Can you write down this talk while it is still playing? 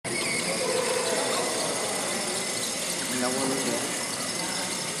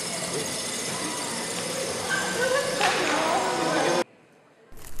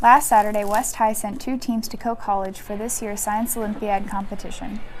Last Saturday, West High sent 2 teams to Coe College for this year's Science Olympiad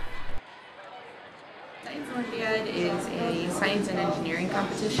competition. Science Olympiad is a science and engineering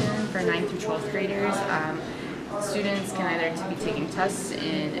competition for 9th through 12th graders. Students can either be taking tests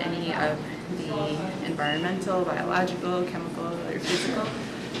in any of the environmental, biological, chemical, or physical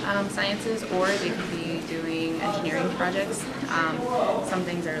sciences, or they could be doing engineering projects. Some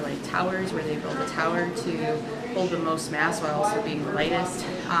things are like towers, where they build a tower to hold the most mass while also being the lightest,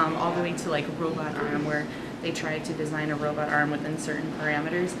 all the way to like a robot arm, where they try to design a robot arm within certain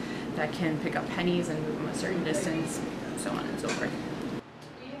parameters that can pick up pennies and move them a certain distance, so on and so forth.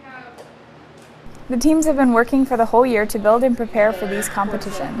 The teams have been working for the whole year to build and prepare for these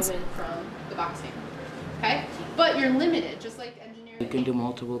competitions. From the boxing, okay? But you're limited, just like engineering. You can do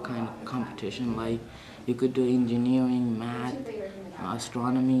multiple kind of competition, like you could do engineering, math,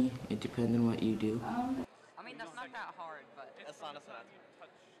 astronomy. It depends on what you do. I mean, that's not that hard, but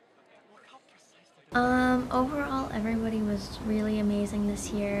Overall, everybody was really amazing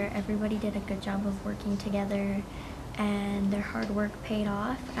this year. Everybody did a good job of working together, and their hard work paid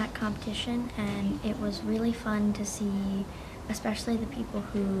off at competition, and it was really fun to see, especially the people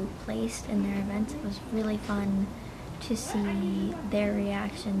who placed in their events. It was really fun to see their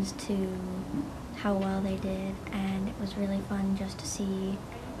reactions to how well they did, and it was really fun just to see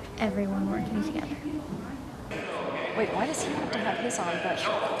everyone working together. Wait, why does he have to have his on, but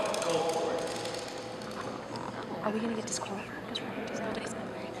are we going to get disqualified because nobody's been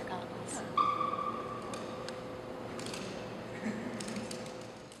wearing their goggles?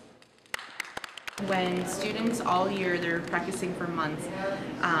 When students all year, they're practicing for months,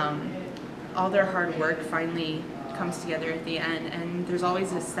 all their hard work finally comes together at the end, and there's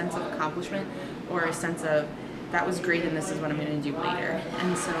always a sense of accomplishment, or a sense of, that was great and this is what I'm going to do later.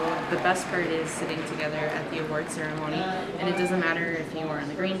 And so the best part is sitting together at the award ceremony, and it doesn't matter if you are on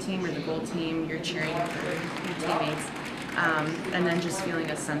the green team or the gold team, you're cheering for your teammates, and then just feeling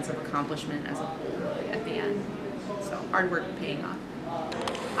a sense of accomplishment as a whole at the end. So hard work paying off.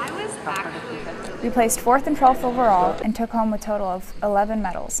 We placed 4th and 12th overall and took home a total of 11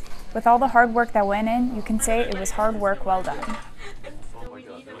 medals. With all the hard work that went in, you can say it was hard work well done.